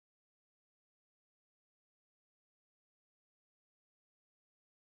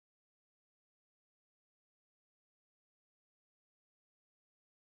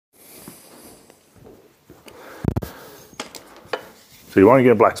So you want to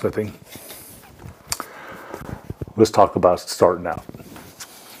get into blacksmithing. Let's talk about starting out.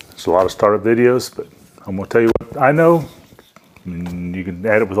 There's a lot of startup videos, but I'm going to tell you what I know, and you can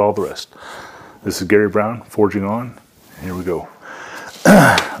add it with all the rest. This is Gary Brown, Forging On. Here we go.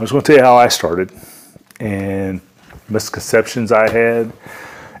 I was going to tell you how I started and misconceptions I had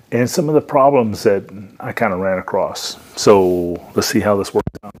and some of the problems that I kind of ran across. So let's see how this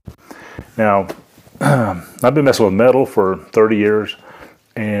works out. Now, I've been messing with metal for 30 years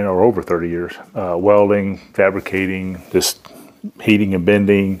or over 30 years. Welding, fabricating, just heating and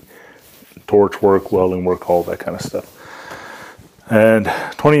bending, torch work, welding work, all that kind of stuff. And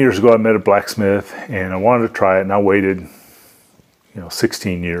 20 years ago, I met a blacksmith and I wanted to try it, and I waited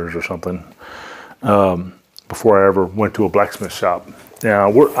 16 years or something before I ever went to a blacksmith shop. Now,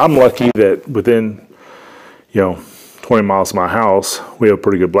 I'm lucky that within 20 miles of my house, we have a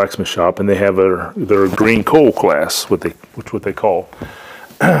pretty good blacksmith shop, and they have their green coal class, what they call.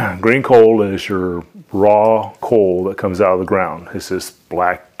 Green coal is your raw coal that comes out of the ground. It's just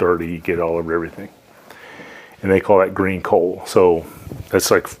black, dirty, you get it all over everything. And they call that green coal. So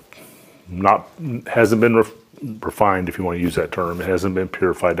that's like hasn't been refined, if you want to use that term. It hasn't been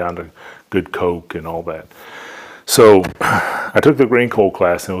purified down to good coke and all that. So I took the green coal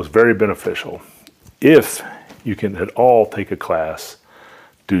class, and it was very beneficial. If you can at all take a class,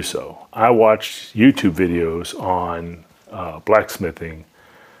 do so. I watched YouTube videos on blacksmithing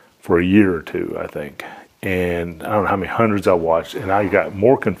for a year or two, I think. And I don't know how many hundreds I watched, and I got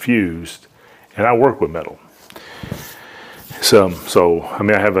more confused, and I work with metal. So I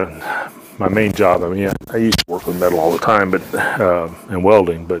mean, I have my main job. I mean, I used to work with metal all the time, but and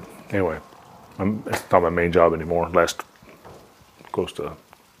welding. But anyway, it's not my main job anymore. Last close to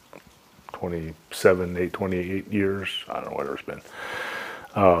 28 years. I don't know what it's been.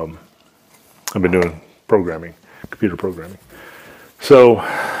 I've been doing programming, computer programming. So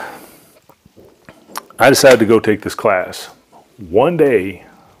I decided to go take this class one day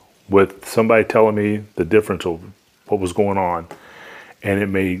with somebody telling me the difference of what was going on, and it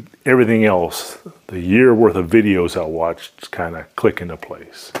made everything else, the year worth of videos I watched, kind of click into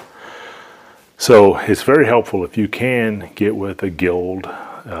place. So it's very helpful if you can get with a guild.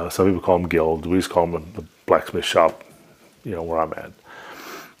 Some people call them guilds. We just call them the blacksmith shop, where I'm at.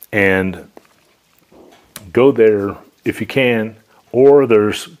 And go there if you can, or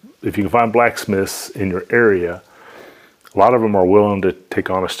if you can find blacksmiths in your area. A lot of them are willing to take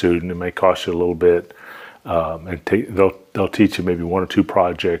on a student. It may cost you a little bit. And they'll teach you maybe one or two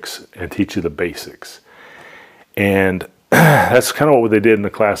projects and teach you the basics. And that's kind of what they did in the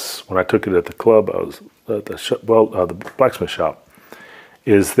class when I took it at the club. I was at the blacksmith shop.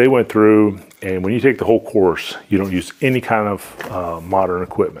 Is they went through, and when you take the whole course, you don't use any kind of modern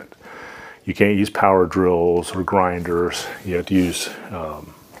equipment. You can't use power drills or grinders. You have to use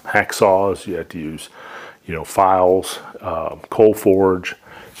hacksaws. You have to use files, coal forge.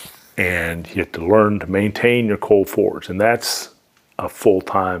 And you have to learn to maintain your coal forge, and that's a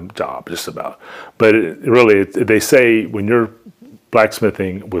full-time job, just about. But they say when you're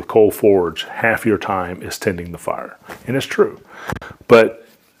blacksmithing with coal forge, half your time is tending the fire, and it's true. But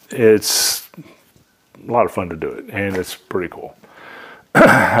it's a lot of fun to do it, and it's pretty cool.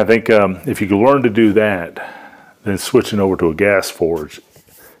 I think if you can learn to do that, then switching over to a gas forge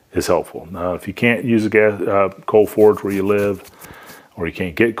is helpful. Now, if you can't use a coal forge where you live, or you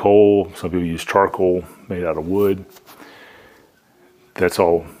can't get coal, some people use charcoal made out of wood. That's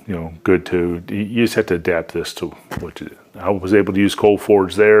all, good too. You just have to adapt this to what you do. I was able to use coal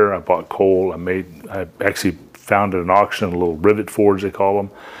forge there. I bought coal. I actually found at an auction a little rivet forge, they call them,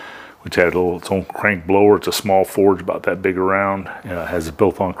 which had its own crank blower. It's a small forge about that big around, and it has a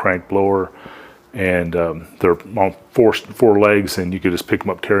built-on crank blower. And they're on four legs, and you could just pick them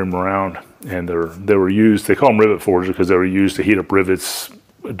up, carry them around. And they were used, they call them rivet forges because they were used to heat up rivets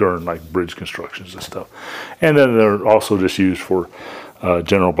during like bridge constructions and stuff. And then they're also just used for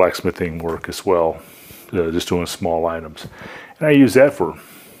general blacksmithing work as well, just doing small items. And I used that for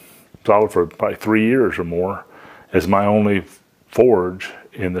probably 3 years or more as my only forge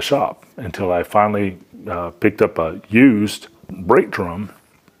in the shop, until I finally picked up a used brake drum,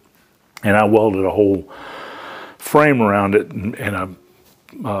 and I welded a whole frame around it, and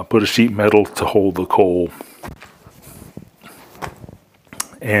I put a sheet metal to hold the coal.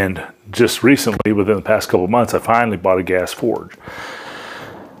 And just recently, within the past couple of months, I finally bought a gas forge.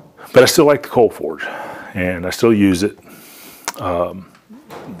 But I still like the coal forge, and I still use it.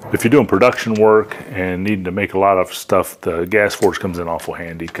 If you're doing production work and needing to make a lot of stuff, the gas forge comes in awful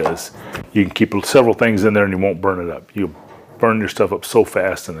handy, because you can keep several things in there and you won't burn it up. You burn your stuff up so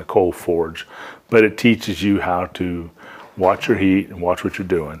fast in the coal forge, but it teaches you how to watch your heat and watch what you're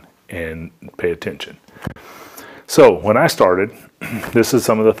doing and pay attention. So when I started, this is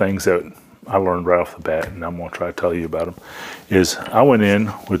some of the things that I learned right off the bat, and I'm going to try to tell you about them, is I went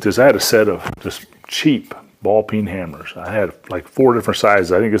in with this. I had a set of just cheap ball peen hammers. I had like 4 different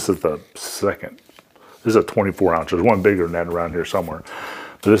sizes. I think this is the second. This is a 24 ounce. There's one bigger than that around here somewhere.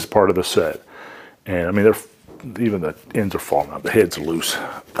 But this is part of the set. And I mean, even the ends are falling out. The head's loose.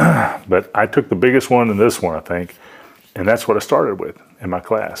 But I took the biggest one and this one, I think. And that's what I started with in my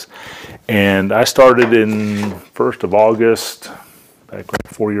class. And I started in 1st of August, back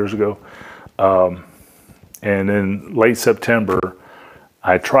 4 years ago. And in late September,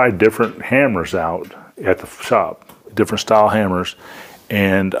 I tried different hammers out at the shop, different style hammers.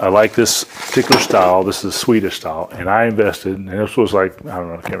 And I like this particular style. This is a Swedish style. And I invested, and this was like, I don't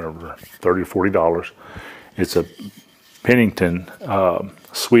know, I can't remember, $30 or $40. It's a Pennington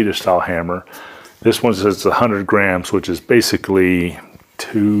Swedish style hammer. This one says 100 grams, which is basically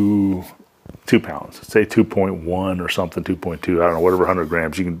 2 pounds. Say 2.1 or something, 2.2, I don't know, whatever 100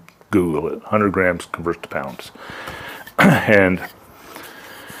 grams. You can Google it. 100 grams converts to pounds. And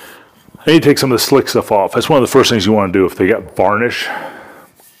I need to take some of the slick stuff off. That's one of the first things you want to do. If they got varnish,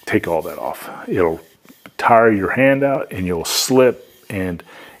 take all that off. It'll tire your hand out and you'll slip, and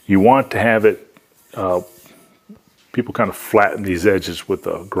you want to have it, people kind of flatten these edges with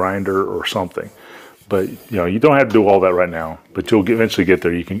a grinder or something. But you know, you don't have to do all that right now, but you'll eventually get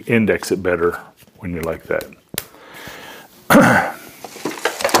there. You can index it better when you're like that.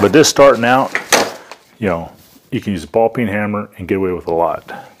 But this starting out, you know, you can use a ball peen hammer and get away with a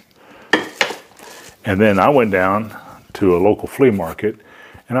lot. And then I went down to a local flea market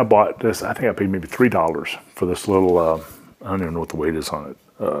and I bought this. I think I paid maybe $3 for this little, I don't even know what the weight is on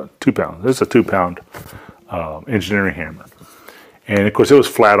it, 2 pounds. This is a 2 pound engineering hammer. And of course it was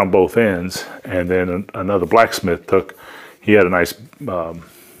flat on both ends. And then another blacksmith he had a nice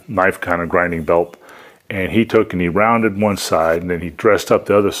knife kind of grinding belt. And he took and he rounded one side and then he dressed up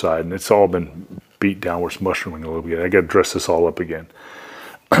the other side. And it's all been beat down where it's mushrooming a little bit. I got to dress this all up again.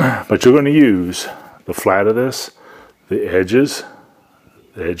 But you're going to use the flat of this, the edges,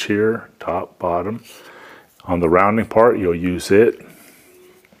 the edge here, top, bottom. On the rounding part, you'll use it.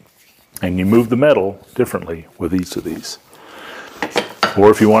 And you move the metal differently with each of these. Or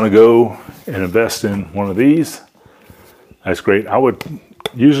if you want to go and invest in one of these, that's great. I would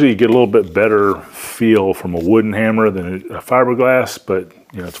usually get a little bit better feel from a wooden hammer than a fiberglass, but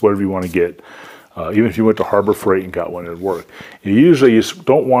you know, it's whatever you want to get. Even if you went to Harbor Freight and got one, it'd work. You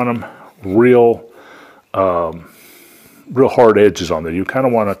don't want them real hard edges on there. You kind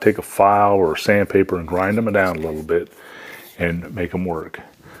of want to take a file or sandpaper and grind them down a little bit and make them work.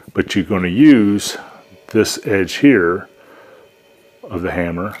 But you're going to use this edge here of the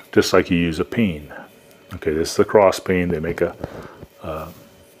hammer just like you use a peen. Okay, this is the cross peen. They make a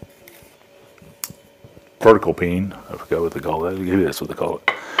vertical peen. I forgot what they call that. Maybe that's what they call it.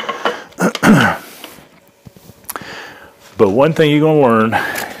 But one thing you're going to learn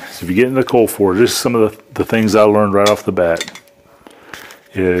is if you get into the cold forge, this is some of the things I learned right off the bat,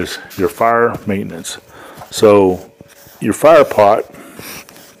 is your fire maintenance. So your fire pot,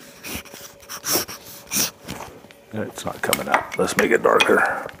 it's not coming out. Let's make it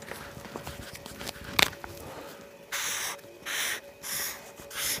darker.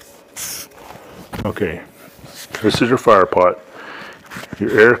 Okay, this is your fire pot.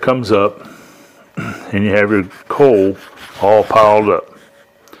 Your air comes up and you have your coal all piled up.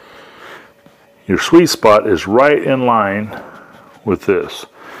 Your sweet spot is right in line with this.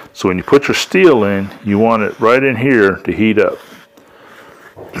 So when you put your steel in, you want it right in here to heat up.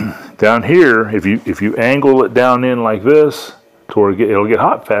 Down here, if you angle it down in like this, it'll get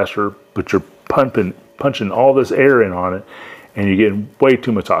hot faster, but you're punching all this air in on it, and you're getting way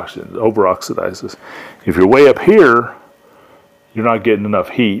too much oxygen. It over-oxidizes. If you're way up here, you're not getting enough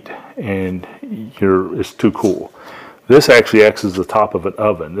heat, and it's too cool. This actually acts as the top of an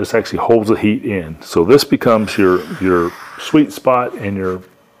oven. This actually holds the heat in. So this becomes your sweet spot and your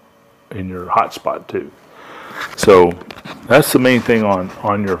hot spot too. So that's the main thing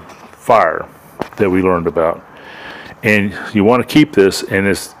on your fire that we learned about. And you want to keep this, and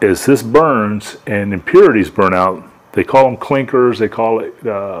as this burns and impurities burn out, they call them clinkers, they call it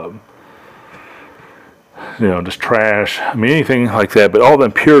just trash. I mean, anything like that, but all the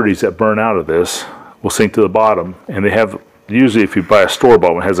impurities that burn out of this will sink to the bottom. And they have, usually if you buy a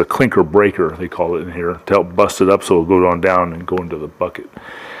store-bought one, it has a clinker breaker, they call it in here, to help bust it up so it'll go on down and go into the bucket.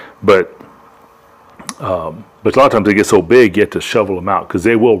 But a lot of times they get so big you have to shovel them out because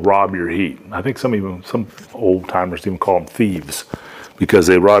they will rob your heat. I think some old timers even call them thieves because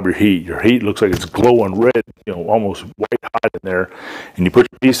they rob your heat. Your heat looks like it's glowing red, you know, almost white hot in there, and you put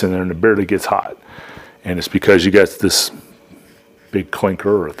your piece in there and it barely gets hot. And it's because you got this big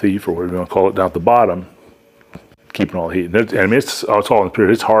clinker or a thief or whatever you want to call it down at the bottom, keeping all the heat. And I mean, it's all in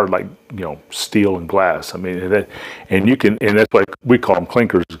period. It's hard like, you know, steel and glass. I mean, and you can, and that's why we call them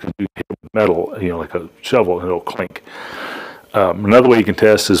clinkers, because you hit with metal, you know, like a shovel, and it'll clink. Another way you can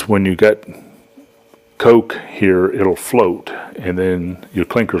test is when you got Coke here, it'll float, and then your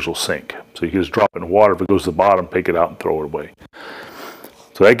clinkers will sink. So you can just drop it in the water. If it goes to the bottom, pick it out and throw it away.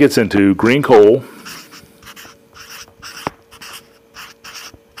 So that gets into green coal.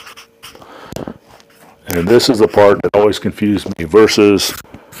 And this is the part that always confused me, versus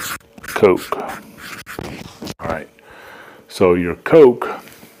Coke. All right. So your Coke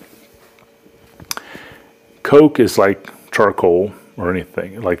is like charcoal or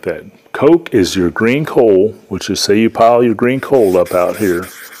anything like that. Coke is your green coal, which is, say you pile your green coal up out here,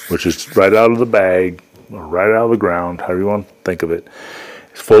 which is right out of the bag or right out of the ground, however you want to think of it.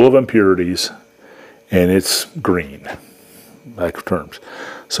 It's full of impurities and it's green, back terms.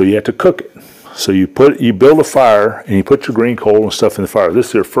 So you have to cook it. So you build a fire and you put your green coal and stuff in the fire. This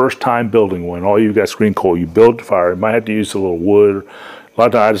is your first time building one. All you got is green coal. You build the fire. You might have to use a little wood. A lot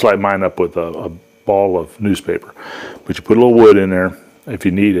of times I just light mine up with a ball of newspaper. But you put a little wood in there if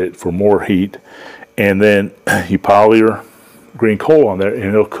you need it for more heat. And then you pile your green coal on there and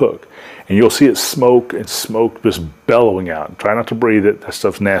it'll cook. And you'll see it smoke and smoke just bellowing out. Try not to breathe it. That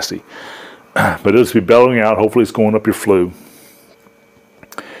stuff's nasty. But it'll just be bellowing out. Hopefully it's going up your flue.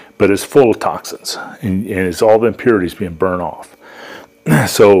 But it's full of toxins, and it's all the impurities being burned off.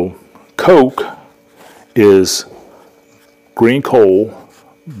 So Coke is green coal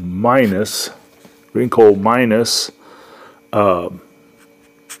minus the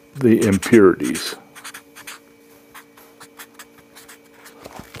impurities.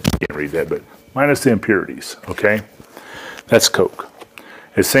 Can't read that, but minus the impurities. Okay, that's Coke.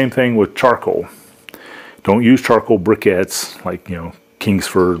 The same thing with charcoal. Don't use charcoal briquettes, like, you know,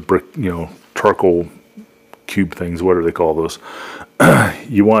 Kingsford brick, you know, charcoal cube things, whatever they call those.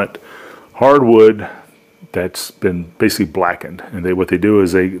 You want hardwood that's been basically blackened, and what they do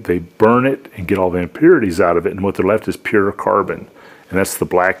is they burn it and get all the impurities out of it, and what they're left is pure carbon, and that's the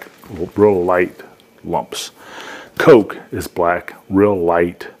black, real light lumps. Coke is black, real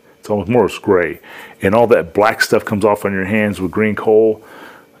light. It's almost more gray, and all that black stuff comes off on your hands with green coal.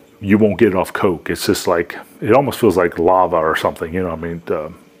 You won't get it off Coke. It's just like, it almost feels like lava or something, you know, I mean,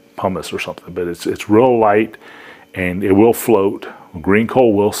 pumice or something. But it's real light, and it will float. Green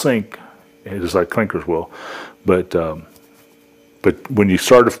coal will sink, just like clinkers will. But when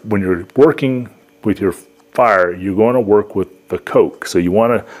you're working with your fire, you're going to work with the Coke. So you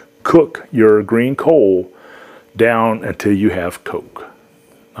want to cook your green coal down until you have Coke.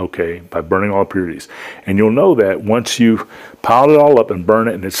 Okay, by burning all the impurities. And you'll know that once you pile it all up and burn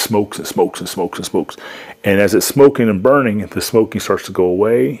it, and it smokes and smokes and smokes and smokes. And as it's smoking and burning, the smoking starts to go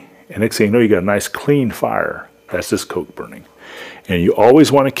away. And next thing you know, you got a nice clean fire. That's just Coke burning. And you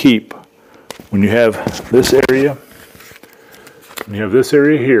always want to keep, when you have this area,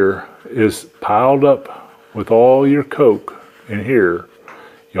 here is piled up with all your Coke in here,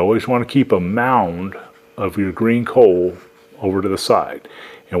 you always want to keep a mound of your green coal over to the side.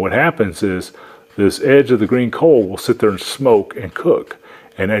 And what happens is this edge of the green coal will sit there and smoke and cook.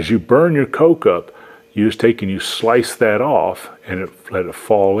 And as you burn your Coke up, you just take and you slice that off and let it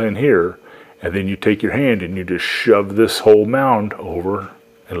fall in here. And then you take your hand and you just shove this whole mound over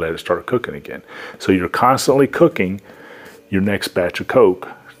and let it start cooking again. So you're constantly cooking your next batch of Coke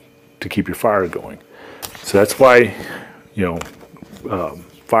to keep your fire going. So that's why, you know,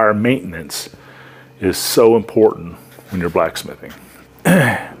 fire maintenance is so important when you're blacksmithing.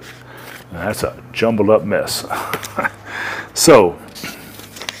 That's a jumbled up mess. So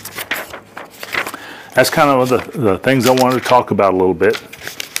that's kind of the things I wanted to talk about a little bit,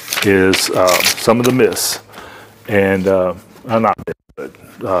 is some of the myths, and not myths, but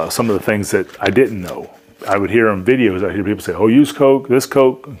some of the things that I didn't know. I would hear on videos, I hear people say, oh, use Coke, this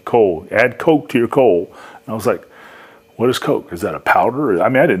Coke, and coal. Add Coke to your coal. And I was like, what is Coke? Is that a powder? I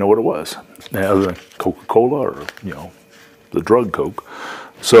mean, I didn't know what it was, other than Coca-Cola or, you know, the drug Coke.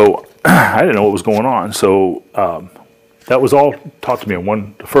 So I didn't know what was going on. So that was all taught to me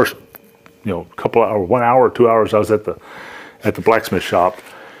in the first, you know, couple hours, 1 hour or 2 hours I was at the blacksmith shop,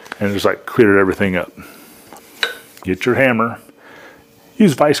 and it just like cleared everything up. Get your hammer.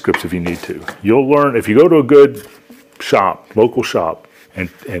 Use vice grips if you need to. You'll learn, if you go to a good shop, local shop,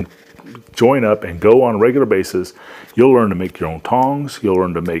 and join up and go on a regular basis, you'll learn to make your own tongs. You'll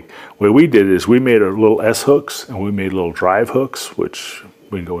learn to make, what we did is we made a little S hooks and we made little drive hooks, which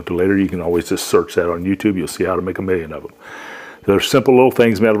we can go into later. You can always just search that on YouTube. You'll see how to make a million of them. They're simple little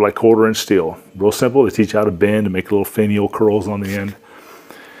things made of like 1/4-inch steel. Real simple. They teach you how to bend and make little finial curls on the end.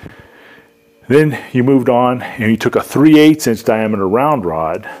 Then you moved on and you took a 3/8-inch diameter round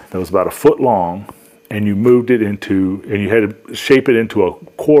rod that was about 1 foot long, and you moved it into, and you had to shape it into a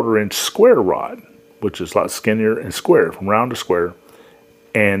 1/4-inch square rod, which is a lot skinnier and square, from round to square.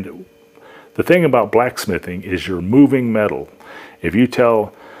 And the thing about blacksmithing is you're moving metal. If you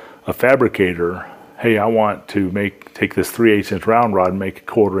tell a fabricator, hey, I want to take this 3/8-inch round rod and make a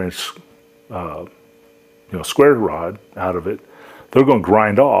 1/4-inch square rod out of it, they're going to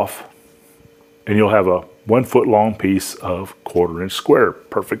grind off, and you'll have a 1 foot long piece of 1/4-inch square,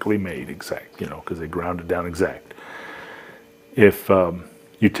 perfectly made, exact, because they ground it down exact. If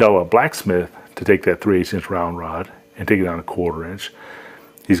you tell a blacksmith to take that 3/8-inch round rod and take it down 1/4-inch,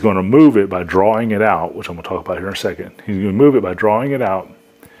 he's going to move it by drawing it out, which I'm going to talk about here in a second. He's going to move it by drawing it out,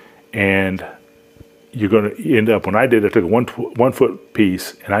 and you're going to end up, when I did, I took a 1 foot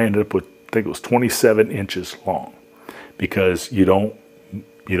piece, and I ended up with, I think it was 27 inches long, because you don't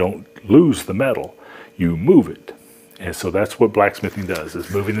lose the metal, you move it. And so that's what blacksmithing does, is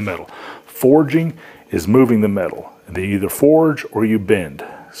moving the metal. Forging is moving the metal. And they either forge or you bend.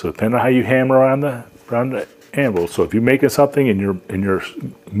 So depending on how you hammer around the anvil. So if you're making something and you're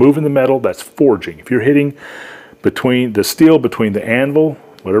moving the metal, that's forging. If you're hitting between the steel, between the anvil,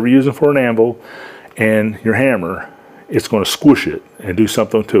 whatever you're using for an anvil, and your hammer, it's going to squish it and do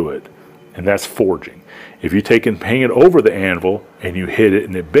something to it. And that's forging. If you take and hang it over the anvil and you hit it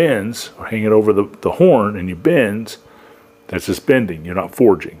and it bends, or hang it over the horn and you bends, that's just bending. You're not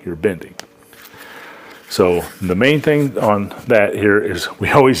forging, you're bending. So the main thing on that here is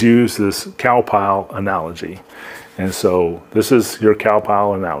we always use this cow pile analogy. And so this is your cow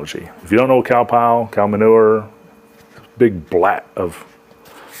pile analogy. If you don't know cow pile, cow manure, big blat of,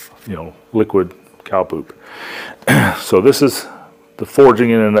 liquid cow poop. So this is the forging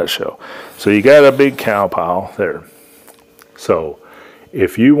in a nutshell. So you got a big cow pile there. So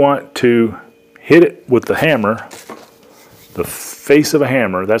if you want to hit it with the hammer, the face of a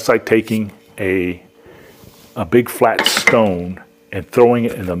hammer, that's like taking a big flat stone and throwing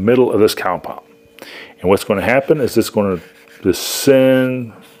it in the middle of this cow pile. And what's going to happen is it's going to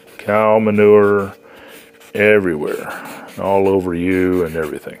descend cow manure everywhere, all over you and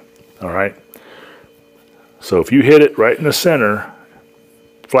everything. All right. So if you hit it right in the center,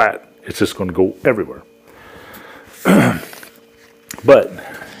 flat, it's just going to go everywhere. But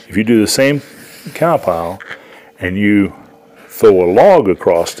if you do the same cow pile and you throw a log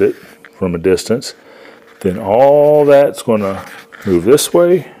across it from a distance, then all that's going to move this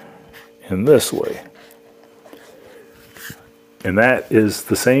way and this way. And that is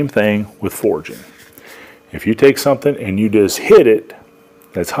the same thing with forging. If you take something and you just hit it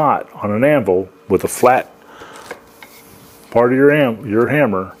that's hot on an anvil with a flat part of your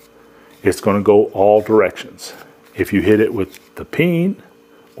hammer, it's going to go all directions. If you hit it with the peen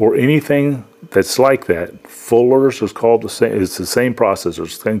or anything that's like that, fullers is called the same. It's the same process.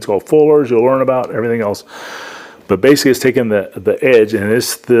 There's things called fullers. You'll learn about everything else, but basically, it's taking the edge, and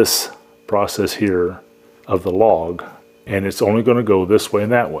it's this process here of the log, and it's only going to go this way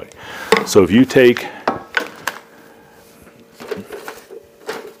and that way. So if you take,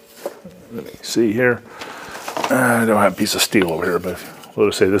 let me see here. I don't have a piece of steel over here, but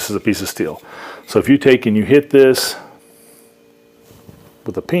let's say this is a piece of steel. So if you take and you hit this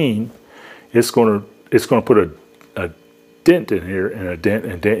with a peen, it's going to put a dent in here, and a dent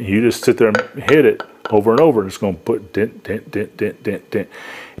and dent. You just sit there and hit it over and over, and it's going to put dent, dent, dent, dent, dent, dent.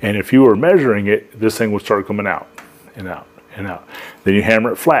 And if you were measuring it, this thing would start coming out and out and out. Then you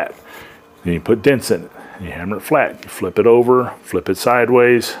hammer it flat. Then you put dents in it. And you hammer it flat. You flip it over, flip it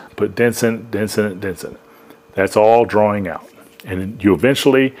sideways, put dents in it, dents in it, dents in it. That's all drawing out. And you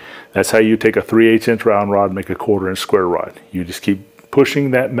eventually, that's how you take a 3/8-inch round rod and make a 1/4-inch square rod. You just keep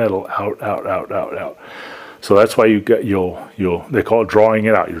pushing that metal out, out, out, out, out. So that's why they call it drawing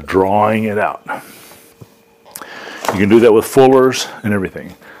it out. You're drawing it out. You can do that with fullers and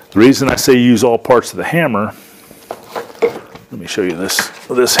everything. The reason I say use all parts of the hammer, let me show you this.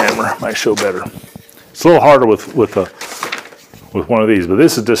 This hammer might show better. It's a little harder with one of these, but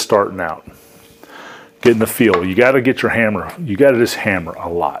this is just starting out. Getting the feel. You got to get your hammer. You got to just hammer a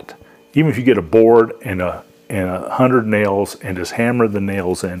lot. Even if you get a board and 100 nails and just hammer the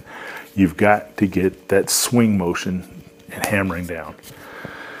nails in, you've got to get that swing motion and hammering down.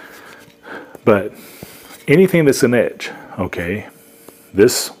 But anything that's an edge, okay,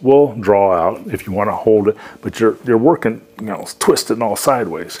 this will draw out if you want to hold it, but you're working, you know, twisting all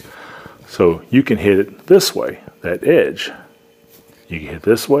sideways. So you can hit it this way, that edge. You can hit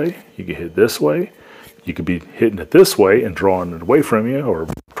this way, you can hit this way. You could be hitting it this way and drawing it away from you or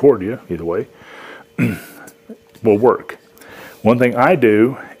toward you, either way. Will work. One thing I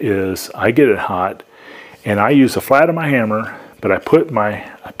do is I get it hot and I use the flat of my hammer, but I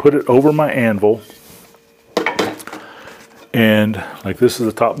put it over my anvil, and like this is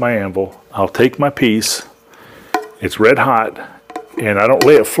the top of my anvil. I'll take my piece, it's red hot, and I don't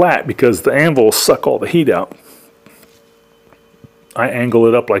lay it flat because the anvil will suck all the heat out. I angle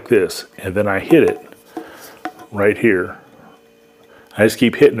it up like this, and then I hit it right here. I just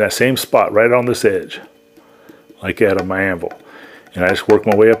keep hitting that same spot right on this edge, like that on my anvil. And I just work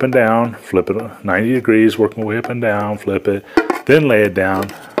my way up and down, flip it 90 degrees, work my way up and down, flip it, then lay it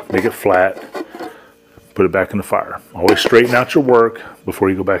down, make it flat, put it back in the fire. Always straighten out your work before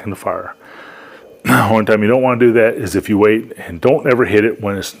you go back in the fire. One time you don't want to do that is if you wait, and don't ever hit it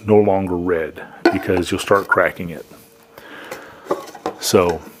when it's no longer red, because you'll start cracking it.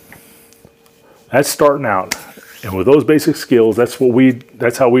 So that's starting out. And with those basic skills, that's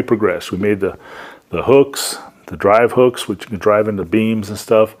how we progressed. We made the hooks, the drive hooks, which you can drive into beams and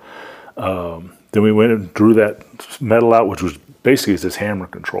stuff. Then we went and drew that metal out, which was basically this hammer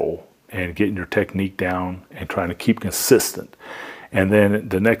control and getting your technique down and trying to keep consistent. And then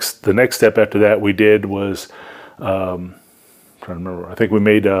the next step after that we did was, trying to remember, I think we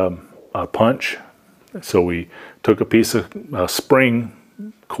made a punch. So we took a piece of spring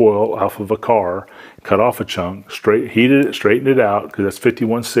coil off of a car, cut off a chunk, heated it, straightened it out, because that's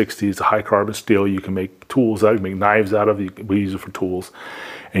 5160. It's a high carbon steel. You can make tools out of it, make knives out of it. We use it for tools.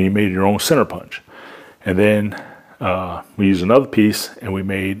 And you made your own center punch. And then we used another piece and we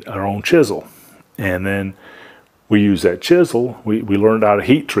made our own chisel. And then we used that chisel. We learned how to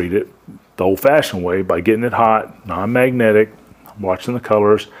heat treat it the old-fashioned way by getting it hot, non-magnetic, watching the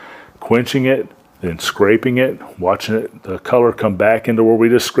colors, quenching it, then scraping it, watching it, the color come back into where we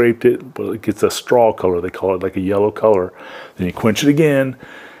just scraped it. But it gets a straw color. They call it like a yellow color. Then you quench it again,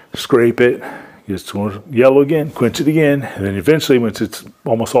 scrape it, gets yellow again, quench it again. And then eventually, once it's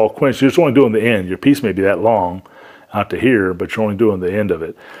almost all quenched, you're just only doing the end. Your piece may be that long out to here, but you're only doing the end of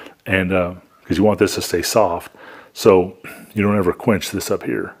it. And because you want this to stay soft. So you don't ever quench this up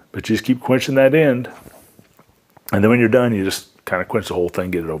here. But you just keep quenching that end. And then when you're done, you just kind of quench the whole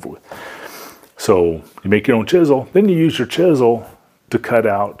thing, get it over with. So you make your own chisel, then you use your chisel to cut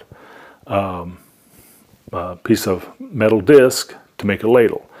out a piece of metal disc to make a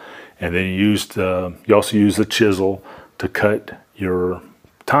ladle. And then you also use the chisel to cut your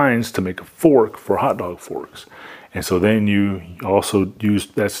tines to make a fork for hot dog forks. And so then you also use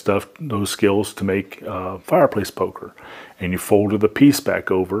that stuff, those skills, to make a fireplace poker. And you folded the piece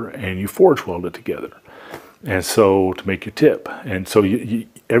back over and you forge weld it together. And so to make your tip. And so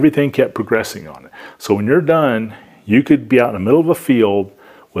everything kept progressing on it. So when you're done, you could be out in the middle of a field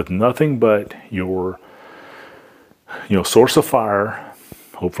with nothing but your source of fire.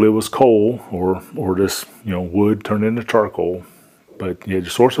 Hopefully it was coal or just wood turned into charcoal. But you had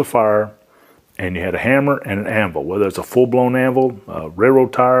your source of fire, and you had a hammer and an anvil. Whether it's a full-blown anvil, a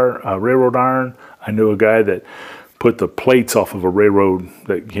railroad tire, a railroad iron. I knew a guy that put the plates off of a railroad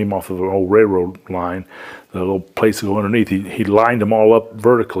that came off of an old railroad line, the little plates that go underneath. He lined them all up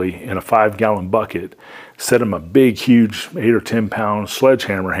vertically in a 5-gallon bucket, set them a big, huge 8 or 10 pound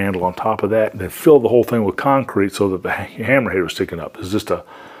sledgehammer handle on top of that, and then filled the whole thing with concrete so that the hammerhead was sticking up. It was just a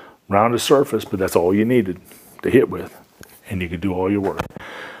rounded surface, but that's all you needed to hit with, and you could do all your work.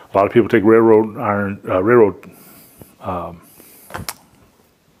 A lot of people take railroad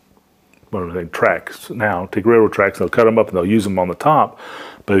tracks now, take railroad tracks, they'll cut them up and they'll use them on the top.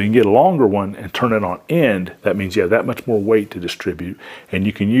 But if you can get a longer one and turn it on end, that means you have that much more weight to distribute. And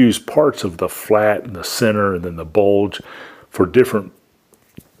you can use parts of the flat and the center and then the bulge for different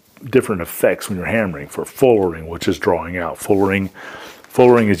effects when you're hammering. For fullering, which is drawing out. Fullering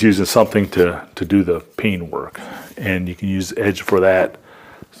is using something to do the peen work. And you can use edge for that.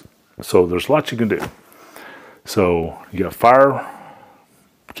 So there's lots you can do. So you got fire,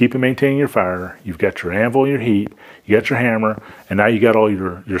 keep and maintaining your fire. You've got your anvil, your heat, you got your hammer, and now you got all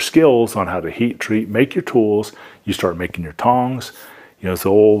your skills on how to heat treat, make your tools. You start making your tongs. It's the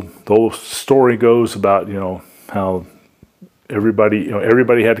old story goes about how everybody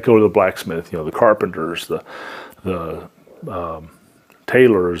had to go to the blacksmith. The carpenters, the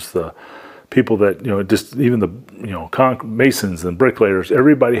tailors, the people that just even the masons and bricklayers.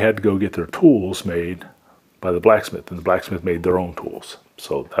 Everybody had to go get their tools made by the blacksmith, and the blacksmith made their own tools.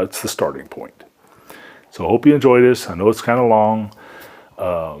 So that's the starting point. So I hope you enjoyed this. I know it's kind of long.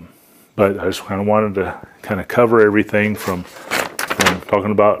 But I just kind of wanted to kind of cover everything from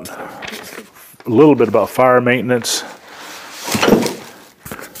talking about a little bit about fire maintenance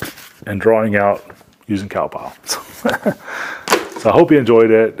and drawing out using cow pile. So I hope you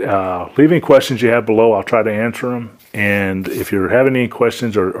enjoyed it. Leave any questions you have below. I'll try to answer them. And if you're having any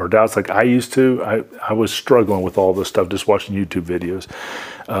questions or doubts like I used to, I was struggling with all this stuff just watching YouTube videos.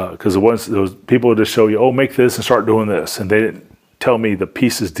 Because those people would just show you, oh, make this and start doing this. And they didn't tell me the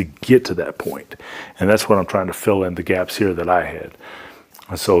pieces to get to that point. And that's what I'm trying to fill in the gaps here that I had.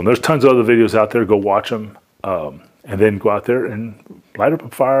 And so there's tons of other videos out there. Go watch them. And then go out there and light up a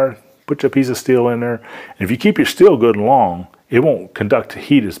fire, put your piece of steel in there. And if you keep your steel good and long, it won't conduct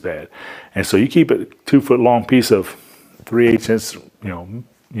heat as bad. And so you keep a 2-foot long piece of 3/8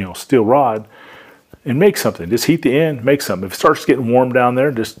 inch, steel rod, and make something. Just heat the end, make something. If it starts getting warm down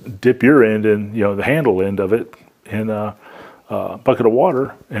there, just dip your end in, the handle end of it in a bucket of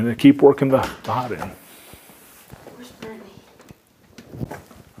water, and then keep working the hot end.